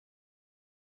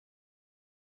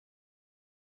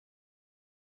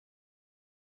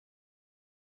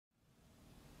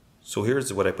So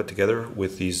here's what I put together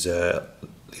with these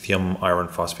lithium iron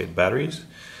phosphate batteries.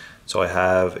 So I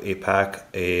have a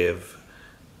pack of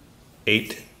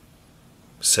 8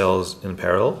 cells in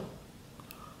parallel,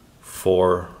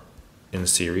 4 in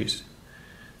series,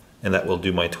 and that will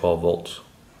do my 12 volts.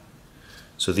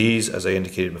 So these, as I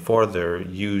indicated before, they're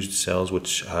used cells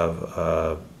which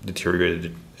have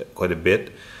deteriorated quite a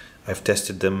bit. I've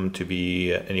tested them to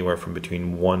be anywhere from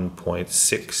between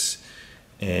 1.6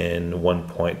 and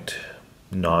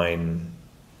 1.9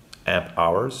 amp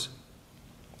hours.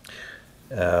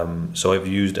 So I've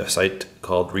used a site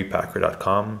called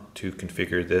repacker.com to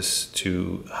configure this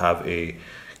to have a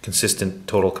consistent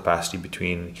total capacity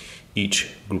between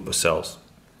each group of cells.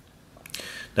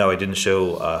 Now, I didn't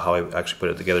show how I actually put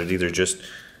it together. These are just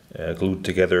glued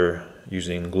together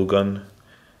using glue gun.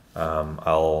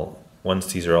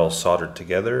 Once these are all soldered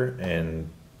together, and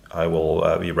I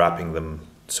will be wrapping them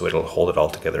so it'll hold it all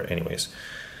together anyways.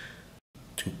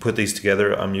 To put these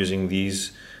together, I'm using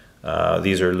these.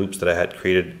 These are loops that I had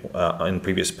created in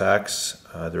previous packs.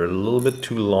 They're a little bit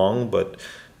too long, but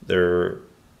they'll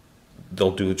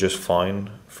do just fine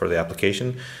for the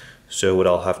application. So what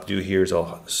I'll have to do here is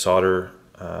I'll solder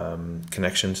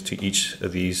connections to each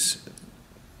of these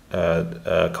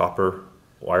copper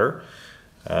wire,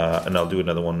 and I'll do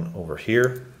another one over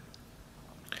here.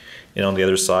 And on the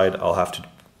other side, I'll have to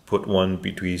put one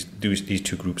between these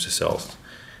two groups of cells,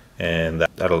 and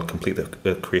that'll complete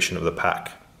the creation of the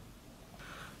pack.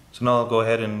 So now I'll go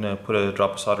ahead and put a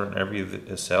drop of solder in every of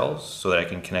the cells so that I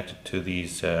can connect it to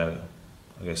these, I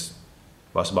guess,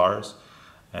 bus bars.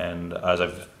 And as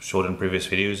I've showed in previous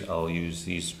videos, I'll use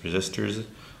these resistors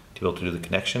to be able to do the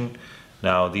connection.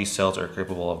 Now, these cells are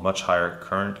capable of much higher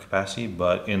current capacity,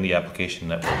 but in the application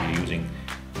that we'll be using,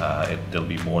 they'll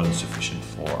be more than sufficient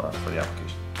for the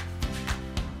application.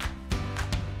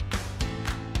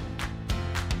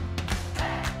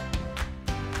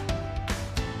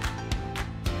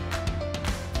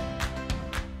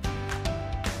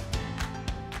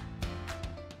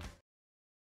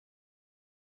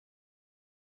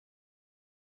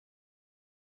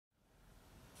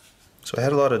 So I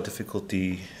had a lot of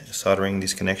difficulty soldering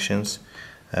these connections.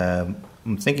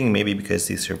 I'm thinking maybe because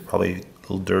these are probably a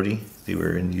little dirty. They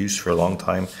were in use for a long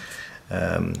time.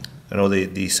 I know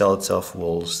the cell itself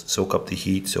will soak up the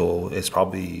heat, so it's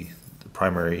probably the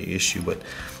primary issue, but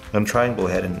I'm trying to go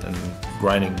ahead and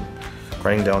grinding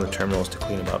down the terminals to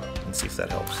clean them up and see if that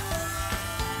helps.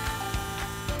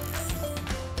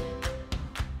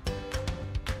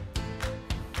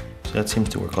 So that seems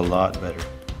to work a lot better.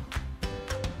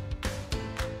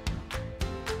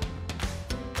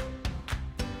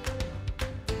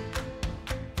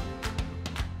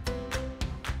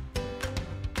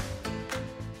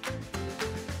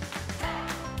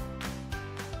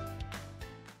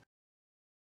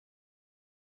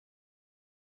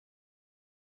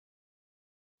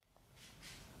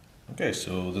 Okay,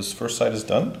 so this first side is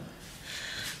done.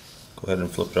 Go ahead and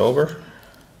flip it over.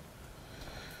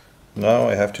 Now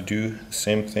I have to do the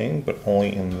same thing, but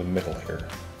only in the middle here.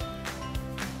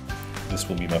 This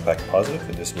will be my pack positive,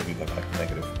 and this will be my pack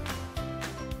negative.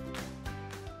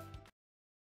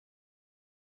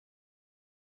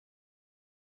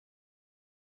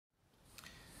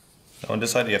 Now on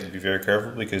this side you have to be very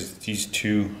careful because these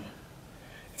two,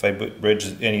 if I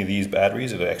bridge any of these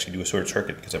batteries, it'll actually do a short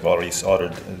circuit because I've already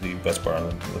soldered the bus bar on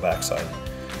the back side.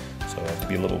 So I have to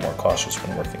be a little more cautious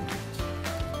when working.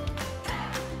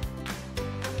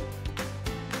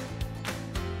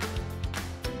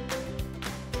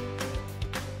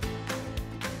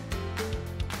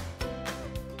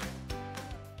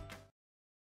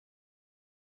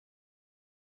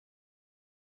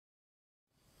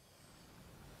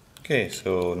 Okay,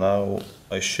 so now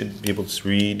I should be able to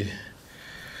read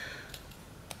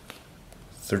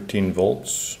 13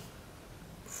 volts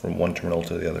from one terminal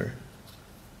to the other.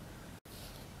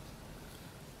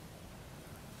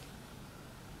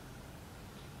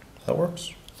 That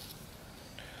works.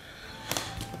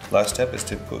 Last step is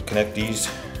to connect these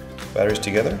batteries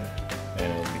together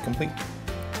and it'll be complete.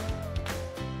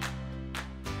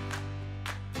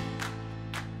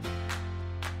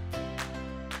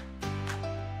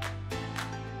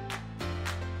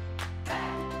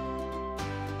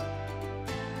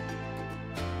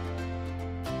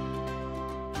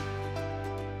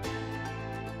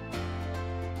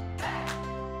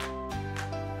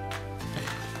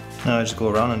 Now I just go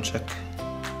around and check,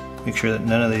 make sure that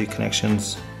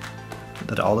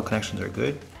all the connections are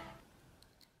good.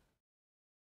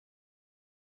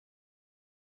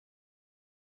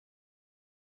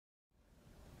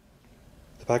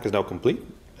 The pack is now complete,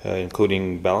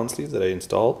 including balance leads that I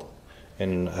installed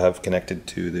and have connected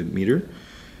to the meter.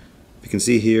 You can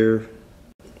see here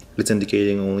it's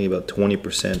indicating only about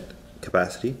 20%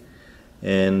 capacity,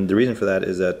 and the reason for that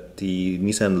is that the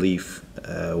Nissan Leaf,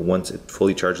 once it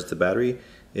fully charges the battery,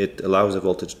 it allows the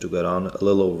voltage to get on a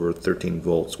little over 13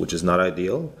 volts, which is not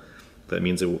ideal. That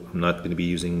means that I'm not going to be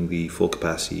using the full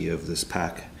capacity of this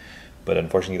pack, but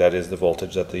unfortunately that is the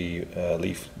voltage that the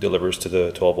Leaf delivers to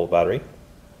the 12 volt battery.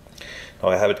 Now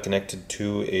I have it connected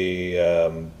to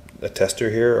a tester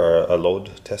here, or a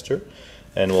load tester,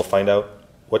 and we'll find out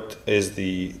what is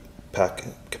the pack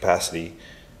capacity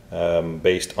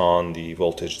based on the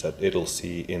voltage that it'll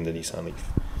see in the Nissan Leaf.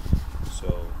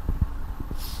 So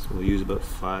we'll use about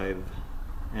 5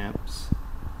 amps.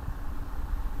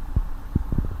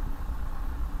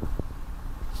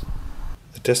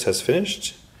 The test has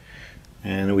finished,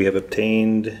 and we have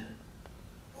obtained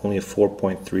only a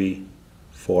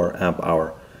 4.34 amp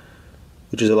hour,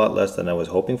 which is a lot less than I was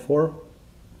hoping for.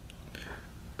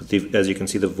 But as you can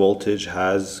see, the voltage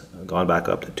has gone back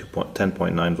up to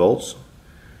 10.9 volts.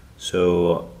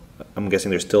 So I'm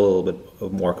guessing there's still a little bit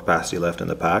of more capacity left in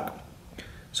the pack.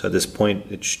 So at this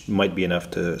point, it might be enough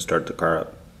to start the car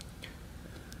up.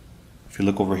 If you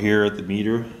look over here at the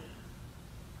meter,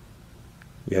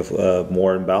 we have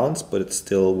more imbalance, but it's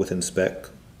still within spec.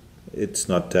 It's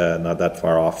not that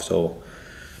far off. So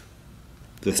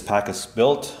this pack is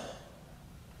built.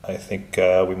 I think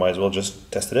we might as well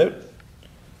just test it out.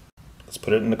 Let's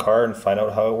put it in the car and find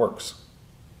out how it works.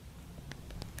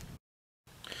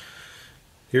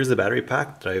 Here's the battery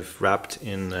pack that I've wrapped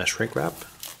in shrink wrap.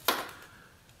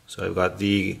 So I've got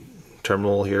the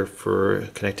terminal here for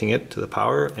connecting it to the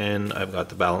power, and I've got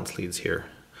the balance leads here.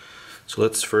 So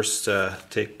let's first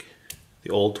take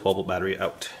the old 12 volt battery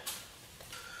out.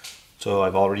 So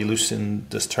I've already loosened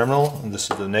this terminal, and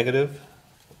this is the negative.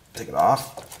 Take it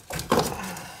off.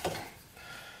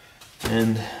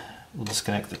 And we'll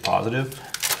disconnect the positive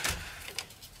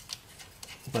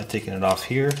by taking it off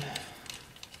here.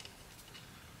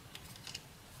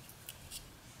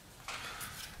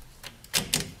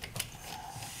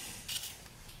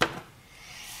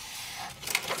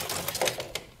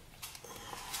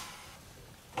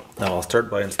 Now I'll start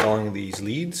by installing these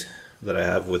leads that I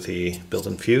have with the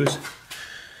built-in fuse.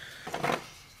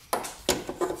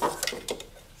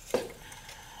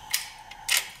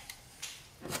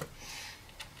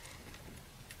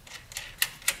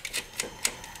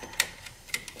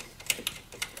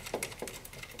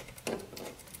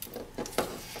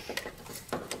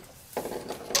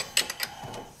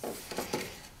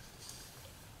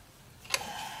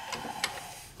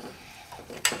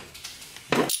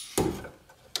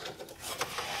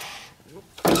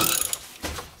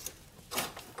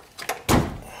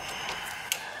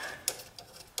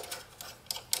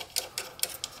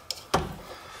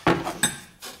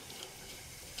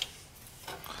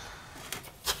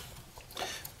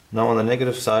 Now on the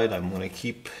negative side, I'm going to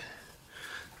keep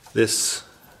this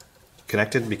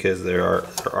connected because there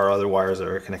are other wires that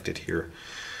are connected here.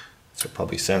 So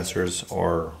probably sensors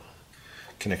or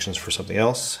connections for something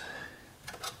else.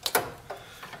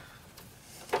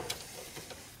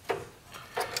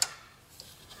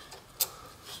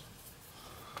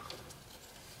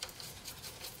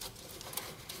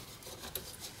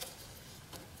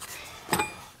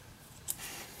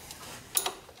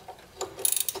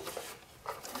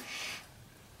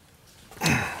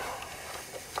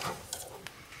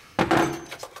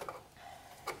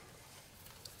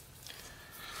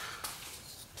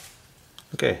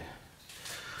 Okay,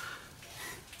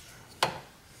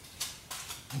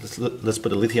 let's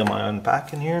put a lithium ion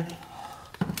pack in here.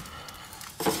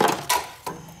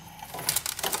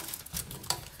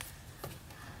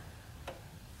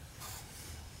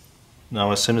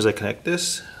 Now as soon as I connect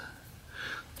this,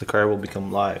 the car will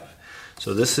become live.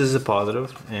 So this is a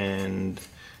positive, and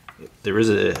there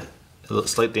is a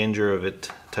slight danger of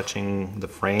it touching the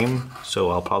frame,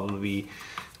 so I'll probably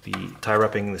be tie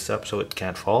wrapping this up so it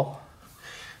can't fall.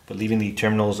 But leaving the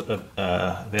terminals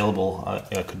available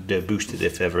could boost it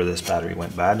if ever this battery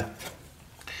went bad.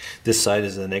 This side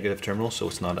is a negative terminal, so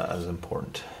it's not as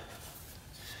important.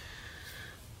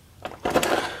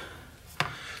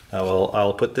 Now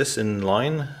I'll put this in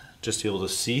line just to be able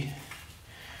to see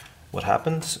what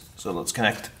happens. So let's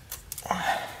connect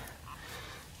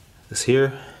this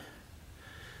here.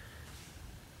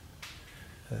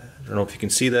 I don't know if you can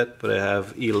see that, but I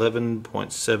have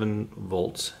 11.7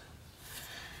 volts.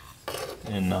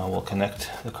 And now we'll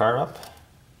connect the car up.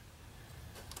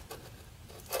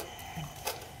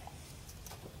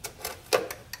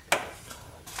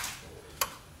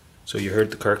 So you heard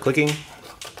the car clicking.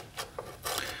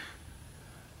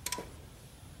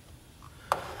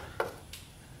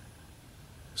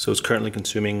 So it's currently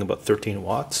consuming about 13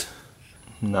 watts.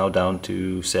 Now down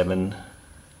to 7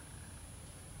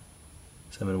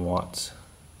 watts.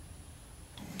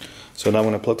 So now I'm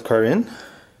going to plug the car in.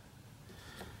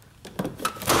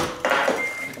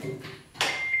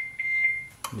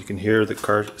 You can hear the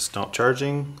car is not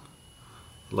charging.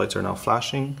 The lights are now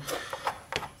flashing.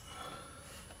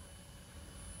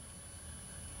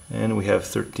 And we have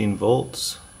 13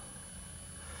 volts.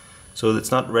 So it's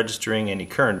not registering any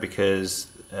current because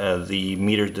the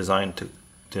meter is designed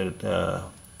to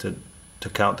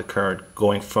count the current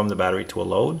going from the battery to a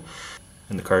load.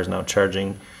 And the car is now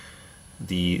charging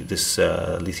this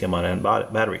lithium-ion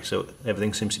battery. So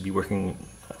everything seems to be working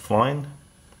fine.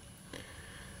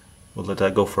 We'll let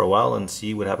that go for a while and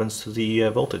see what happens to the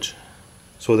voltage.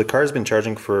 So the car has been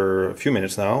charging for a few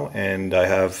minutes now, and I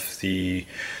have the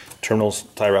terminals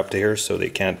tie wrapped here so they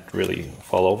can't really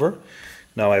fall over.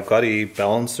 Now I've got a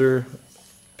balancer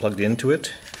plugged into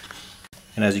it,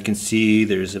 and as you can see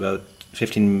there's about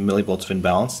 15 millivolts of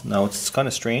imbalance. Now it's kind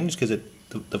of strange because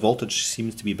the voltage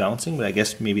seems to be bouncing, but I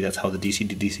guess maybe that's how the DC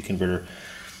to DC converter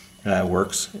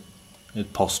works.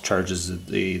 It pulse charges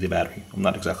the battery. I'm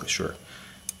not exactly sure.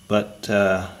 But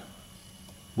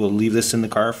we'll leave this in the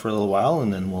car for a little while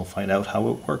and then we'll find out how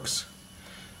it works.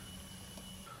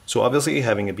 So obviously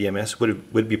having a BMS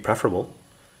would be preferable,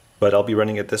 but I'll be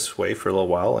running it this way for a little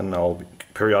while and I'll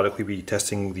periodically be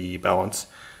testing the balance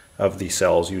of the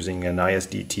cells using an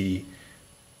ISDT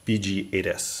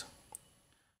BG8S.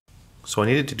 So I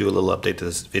needed to do a little update to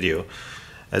this video.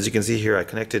 As you can see here, I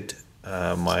connected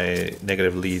my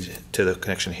negative lead to the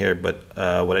connection here, but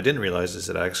what I didn't realize is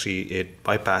that actually it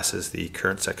bypasses the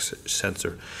current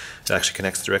sensor. It actually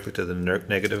connects directly to the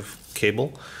negative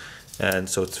cable, and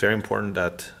so it's very important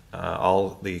that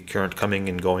all the current coming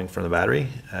and going from the battery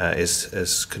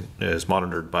is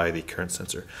monitored by the current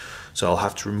sensor. So I'll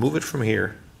have to remove it from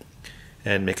here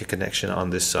and make a connection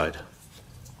on this side.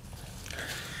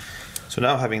 So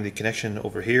now having the connection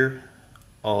over here,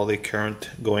 all the current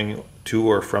going to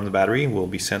or from the battery will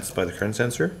be sensed by the current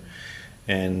sensor.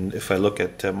 And if I look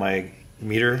at my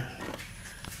meter,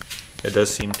 it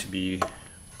does seem to be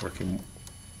working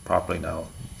properly now.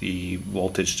 The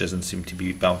voltage doesn't seem to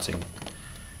be bouncing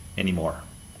anymore.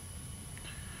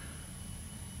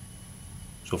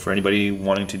 So for anybody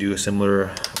wanting to do a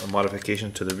similar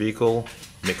modification to the vehicle,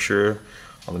 make sure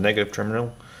on the negative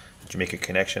terminal that you make a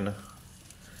connection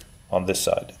on this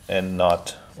side and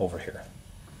not over here.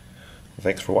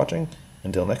 Thanks for watching.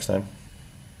 Until next time.